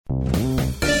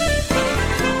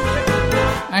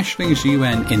Ashling's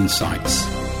UN Insights,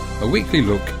 a weekly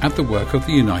look at the work of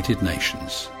the United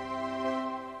Nations.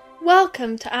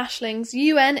 Welcome to Ashling's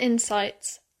UN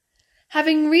Insights.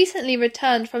 Having recently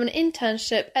returned from an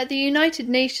internship at the United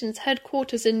Nations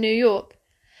headquarters in New York,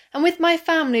 and with my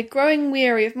family growing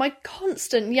weary of my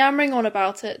constant yammering on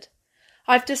about it,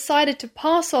 I've decided to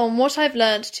pass on what I've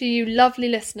learnt to you lovely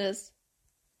listeners.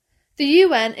 The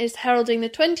UN is heralding the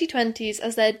 2020s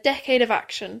as their decade of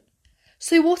action.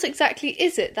 So what exactly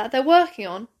is it that they're working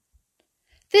on?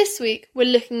 This week we're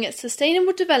looking at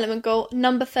Sustainable Development Goal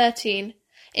number 13,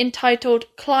 entitled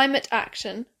Climate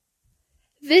Action.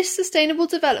 This Sustainable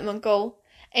Development Goal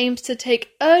aims to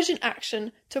take urgent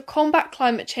action to combat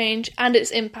climate change and its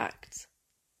impacts.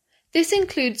 This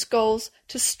includes goals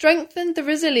to strengthen the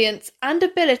resilience and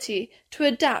ability to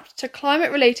adapt to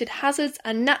climate-related hazards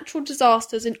and natural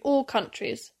disasters in all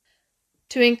countries,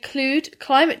 to include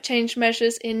climate change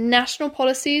measures in national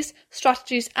policies,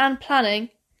 strategies and planning,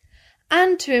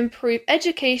 and to improve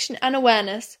education and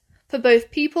awareness for both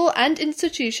people and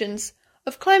institutions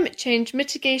of climate change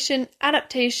mitigation,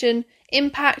 adaptation,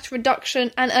 impact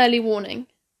reduction and early warning.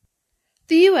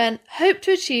 The UN hope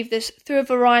to achieve this through a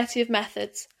variety of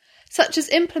methods, such as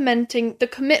implementing the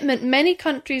commitment many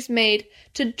countries made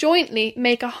to jointly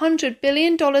make $100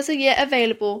 billion a year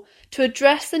available to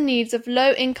address the needs of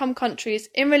low-income countries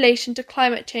in relation to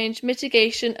climate change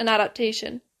mitigation and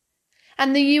adaptation.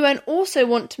 And the UN also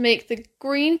want to make the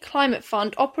Green Climate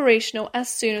Fund operational as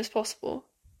soon as possible.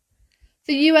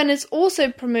 The UN is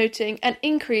also promoting an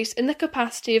increase in the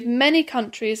capacity of many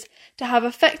countries to have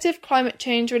effective climate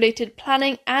change-related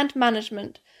planning and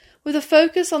management, with a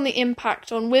focus on the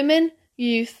impact on women,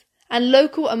 youth, and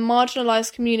local and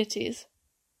marginalised communities.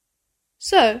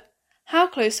 So, how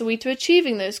close are we to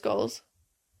achieving those goals?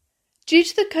 Due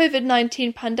to the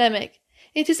COVID-19 pandemic,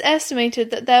 it is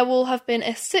estimated that there will have been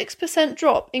a 6%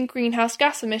 drop in greenhouse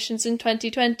gas emissions in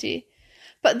 2020,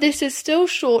 but this is still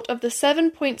short of the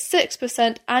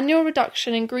 7.6% annual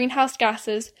reduction in greenhouse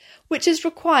gases which is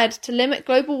required to limit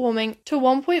global warming to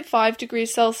 1.5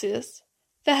 degrees Celsius.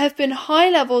 There have been high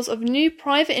levels of new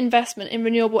private investment in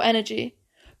renewable energy,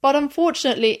 but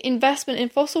unfortunately investment in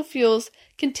fossil fuels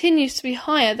continues to be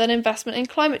higher than investment in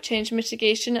climate change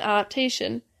mitigation and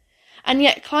adaptation, and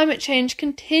yet climate change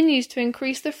continues to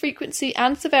increase the frequency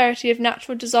and severity of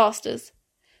natural disasters,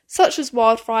 such as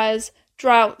wildfires,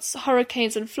 droughts,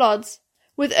 hurricanes and floods,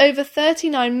 with over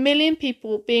 39 million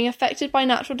people being affected by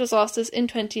natural disasters in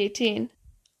 2018.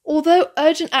 Although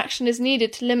urgent action is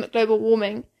needed to limit global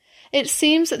warming, it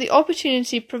seems that the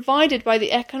opportunity provided by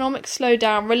the economic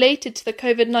slowdown related to the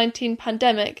COVID-19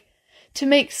 pandemic to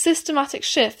make systematic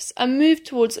shifts and move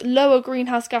towards lower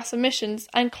greenhouse gas emissions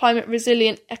and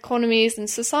climate-resilient economies and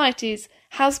societies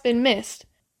has been missed.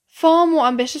 Far more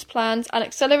ambitious plans and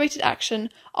accelerated action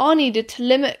are needed to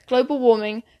limit global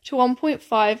warming to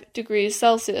 1.5 degrees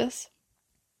Celsius.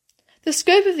 The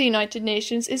scope of the United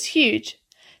Nations is huge,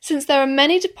 since there are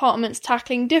many departments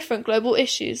tackling different global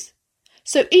issues.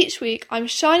 So each week I'm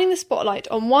shining the spotlight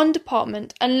on one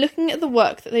department and looking at the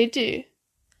work that they do.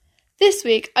 This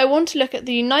week I want to look at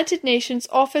the United Nations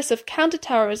Office of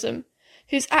Counterterrorism,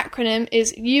 whose acronym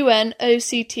is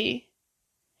UNOCT.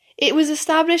 It was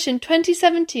established in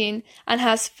 2017 and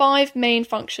has 5 main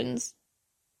functions.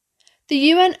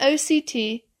 The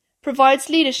UNOCT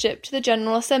provides leadership to the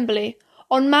General Assembly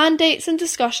on mandates and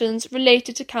discussions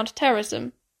related to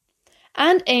counterterrorism,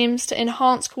 and aims to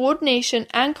enhance coordination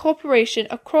and cooperation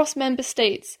across member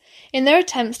states in their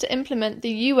attempts to implement the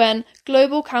UN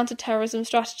Global Counterterrorism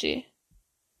Strategy.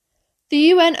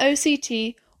 The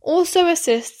UNOCT also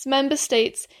assists member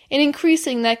states in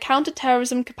increasing their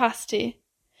counterterrorism capacity,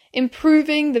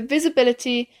 improving the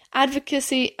visibility,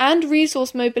 advocacy and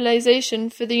resource mobilization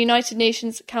for the United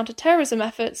Nations counterterrorism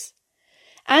efforts,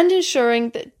 and ensuring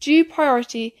that due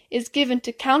priority is given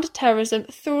to counterterrorism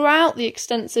throughout the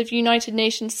extensive United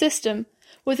Nations system,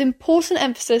 with important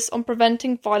emphasis on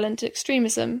preventing violent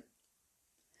extremism.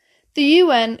 The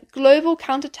UN Global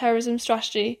Counterterrorism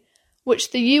Strategy, which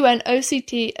the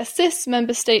UNOCT assists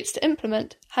member states to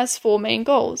implement, has 4 main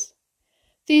goals.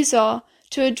 These are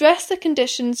to address the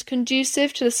conditions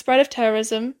conducive to the spread of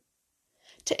terrorism,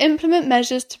 to implement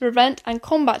measures to prevent and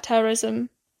combat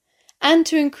terrorism, and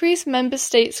to increase member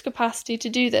states' capacity to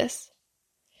do this.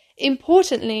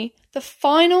 Importantly, the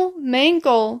final main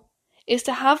goal is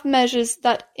to have measures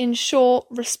that ensure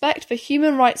respect for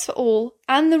human rights for all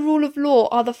and the rule of law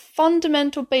are the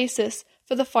fundamental basis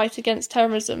for the fight against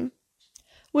terrorism.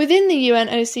 Within the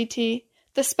UNOCT,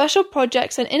 the Special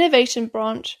Projects and Innovation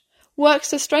Branch works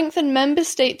to strengthen member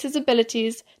states'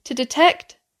 abilities to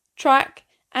detect, track,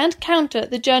 and counter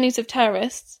the journeys of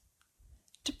terrorists,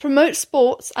 to promote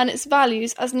sports and its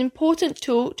values as an important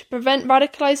tool to prevent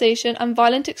radicalisation and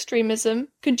violent extremism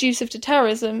conducive to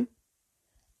terrorism,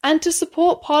 and to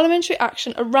support parliamentary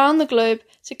action around the globe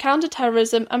to counter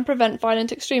terrorism and prevent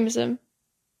violent extremism.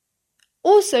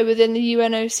 Also within the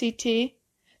UNOCT,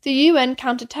 the UN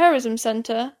Counter-Terrorism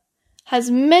Centre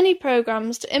has many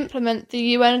programmes to implement the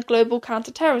UN Global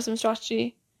Counter-Terrorism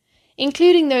Strategy,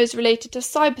 including those related to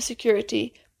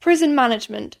cybersecurity, prison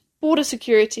management, border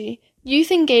security,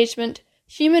 youth engagement,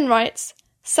 human rights,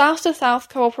 South-to-South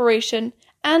cooperation,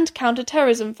 and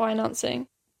counter-terrorism financing.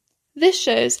 This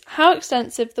shows how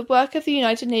extensive the work of the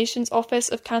United Nations Office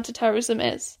of Counter-Terrorism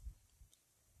is.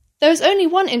 There is only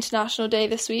one International Day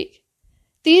this week.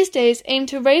 These days aim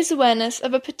to raise awareness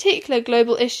of a particular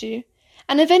global issue,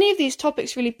 and if any of these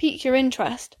topics really pique your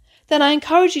interest, then I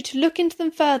encourage you to look into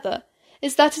them further,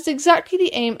 as that is exactly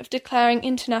the aim of declaring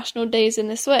international days in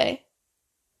this way.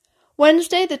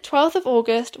 Wednesday, the 12th of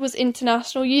August, was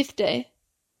International Youth Day.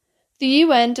 The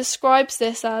UN describes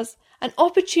this as an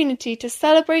opportunity to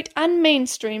celebrate and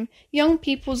mainstream young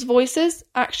people's voices,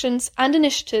 actions, and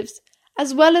initiatives,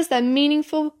 as well as their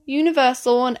meaningful,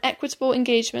 universal, and equitable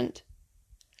engagement.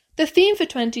 The theme for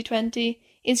 2020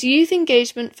 is Youth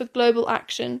Engagement for Global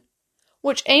Action,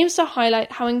 which aims to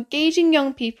highlight how engaging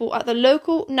young people at the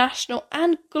local, national,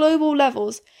 and global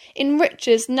levels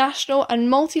enriches national and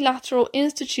multilateral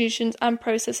institutions and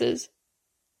processes.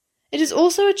 It is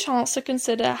also a chance to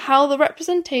consider how the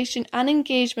representation and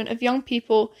engagement of young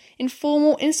people in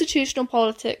formal institutional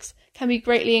politics can be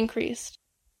greatly increased.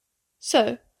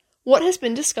 So, what has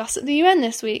been discussed at the UN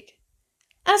this week?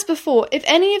 As before, if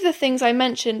any of the things I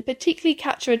mentioned particularly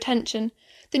catch your attention,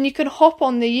 then you can hop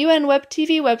on the UN Web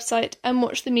TV website and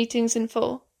watch the meetings in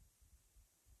full.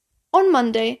 On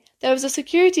Monday, there was a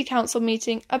Security Council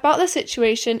meeting about the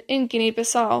situation in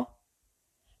Guinea-Bissau.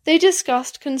 They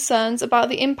discussed concerns about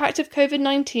the impact of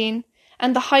COVID-19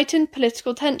 and the heightened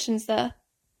political tensions there.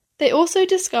 They also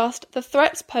discussed the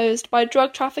threats posed by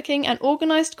drug trafficking and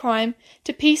organised crime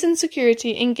to peace and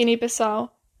security in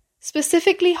Guinea-Bissau,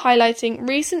 specifically highlighting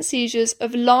recent seizures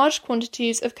of large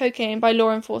quantities of cocaine by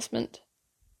law enforcement.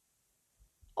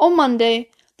 On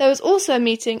Monday, there was also a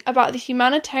meeting about the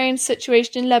humanitarian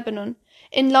situation in Lebanon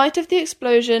in light of the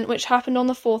explosion which happened on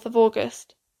the 4th of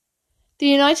August. The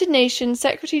United Nations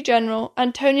Secretary-General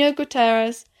Antonio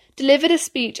Guterres delivered a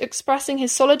speech expressing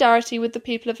his solidarity with the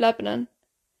people of Lebanon.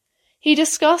 He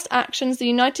discussed actions the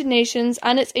United Nations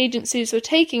and its agencies were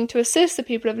taking to assist the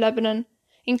people of Lebanon,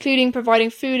 including providing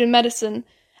food and medicine,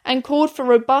 and called for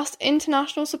robust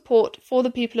international support for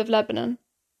the people of Lebanon.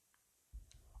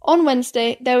 On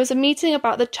Wednesday, there was a meeting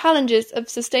about the challenges of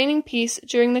sustaining peace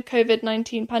during the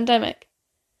COVID-19 pandemic.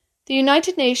 The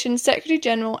United Nations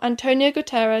Secretary-General Antonio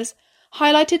Guterres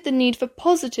highlighted the need for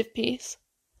positive peace.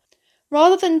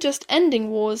 Rather than just ending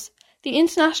wars, the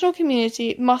international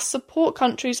community must support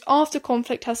countries after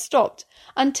conflict has stopped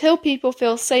until people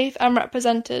feel safe and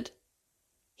represented.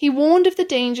 He warned of the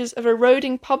dangers of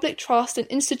eroding public trust in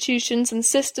institutions and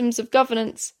systems of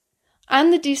governance,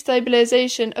 and the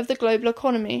destabilization of the global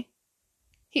economy.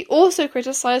 He also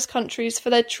criticized countries for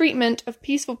their treatment of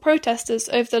peaceful protesters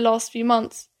over the last few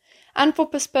months, and for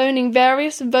postponing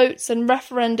various votes and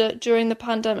referenda during the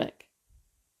pandemic.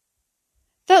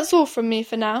 That's all from me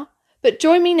for now, but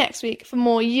join me next week for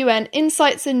more UN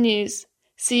insights and news.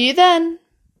 See you then!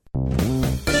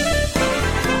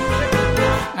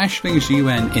 Ashling's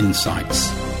UN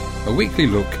Insights, a weekly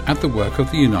look at the work of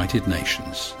the United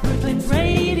Nations.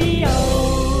 Radio.